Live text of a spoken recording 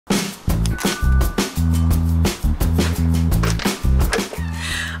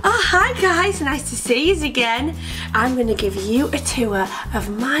guys, nice to see you again. I'm gonna give you a tour of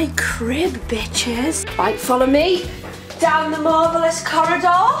my crib, bitches. Right, follow me down the marvellous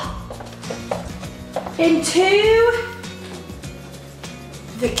corridor into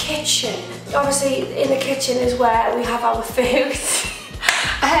the kitchen. Obviously in the kitchen is where we have our food.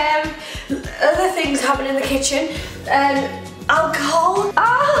 Other things happen in the kitchen. Alcohol.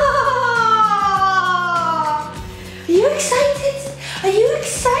 Ah! Are you excited? Are you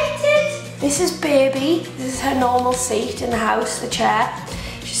excited? This is Baby. This is her normal seat in the house, the chair.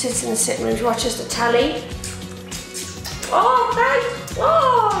 She sits in the sitting room, she watches the telly. Oh, thanks.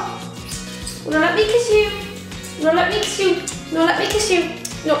 Oh. No, let me kiss you. No, let me kiss you. No, let me kiss you.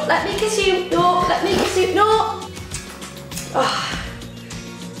 No, let me kiss you. No, let me kiss you. No. Oh.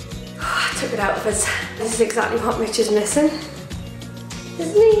 I took it out of us. This is exactly what Mitch is missing.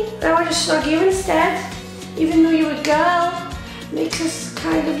 Isn't he? Now I just snug you instead. Even though you're a girl, makes us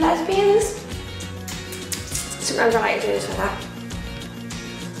kind of lesbians. Sometimes I like to do this with her.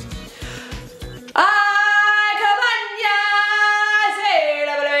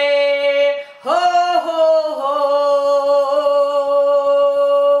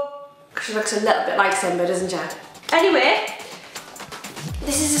 She looks a little bit like Simba, doesn't she? Anyway,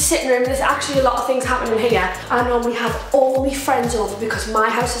 this is a sitting room. There's actually a lot of things happening here. I normally have all my friends over because my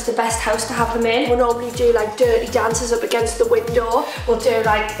house is the best house to have them in. We'll normally do like dirty dances up against the window. We'll do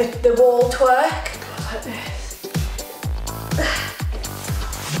like the wall twerk. Like this.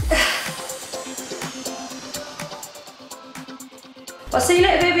 I'll see you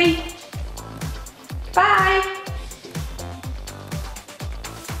later, baby. Bye.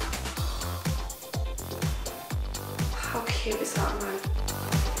 How cute is that, man?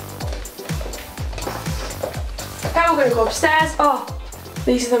 Now we're gonna go upstairs. Oh,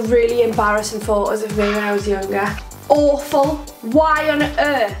 these are the really embarrassing photos of me when I was younger. Awful. Why on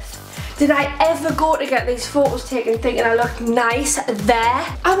earth did I ever go to get these photos taken thinking I looked nice there?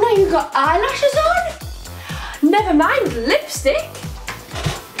 I've not even got eyelashes on. Never mind lipstick.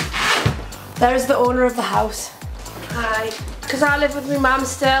 There's the owner of the house. Hi. Because I live with my mum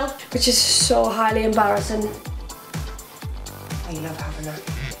still, which is so highly embarrassing. I love having that.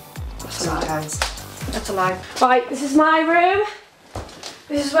 Sometimes. That's a lie. Right, this is my room.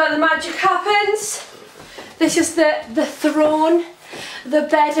 This is where the magic happens. This is the throne, the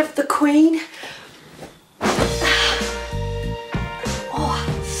bed of the queen. Oh,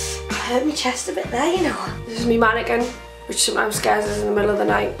 I hurt my chest a bit there, you know. This is my mannequin, which sometimes scares us in the middle of the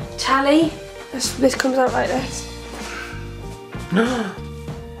night. Telly. This comes out like this.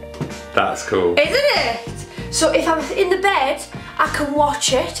 That's cool. Isn't it? So if I'm in the bed, I can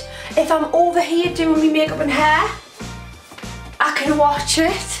watch it. If I'm over here doing my makeup and hair, I can watch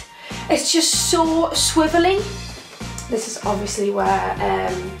it. It's just so swivelly. This is obviously where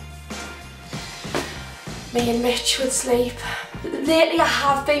me and Mitch would sleep. Lately I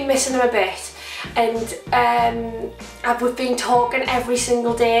have been missing him a bit. And we've been talking every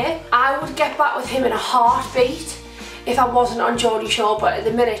single day. I would get back with him in a heartbeat if I wasn't on Geordie Shore, but at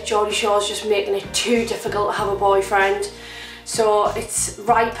the minute Geordie Shore's just making it too difficult to have a boyfriend. So it's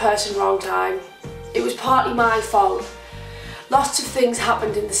right person, wrong time. It was partly my fault. Lots of things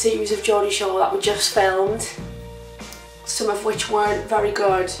happened in the series of Geordie Shore that were just filmed, some of which weren't very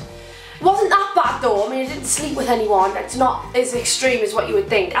good. It wasn't that bad though. I mean, I didn't sleep with anyone. It's not as extreme as what you would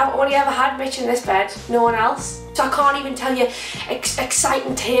think. I've only ever had Mitch in this bed, no one else. So I can't even tell you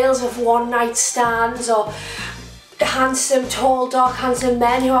exciting tales of one night stands or handsome, tall, dark, handsome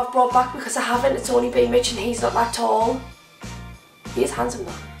men who I've brought back, because I haven't. It's only been Mitch and he's not that tall. He is handsome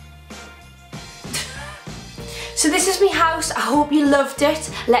though. So this is my house. I hope you loved it.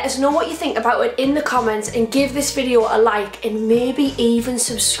 Let us know what you think about it in the comments and give this video a like and maybe even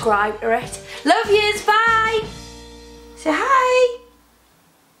subscribe to it. Love yous, bye! Say hi!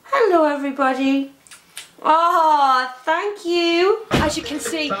 Hello everybody. Oh, thank you. As you can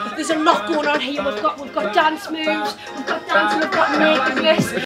see, there's a lot going on here. We've got dance moves, we've got dancing, we've got nakedness.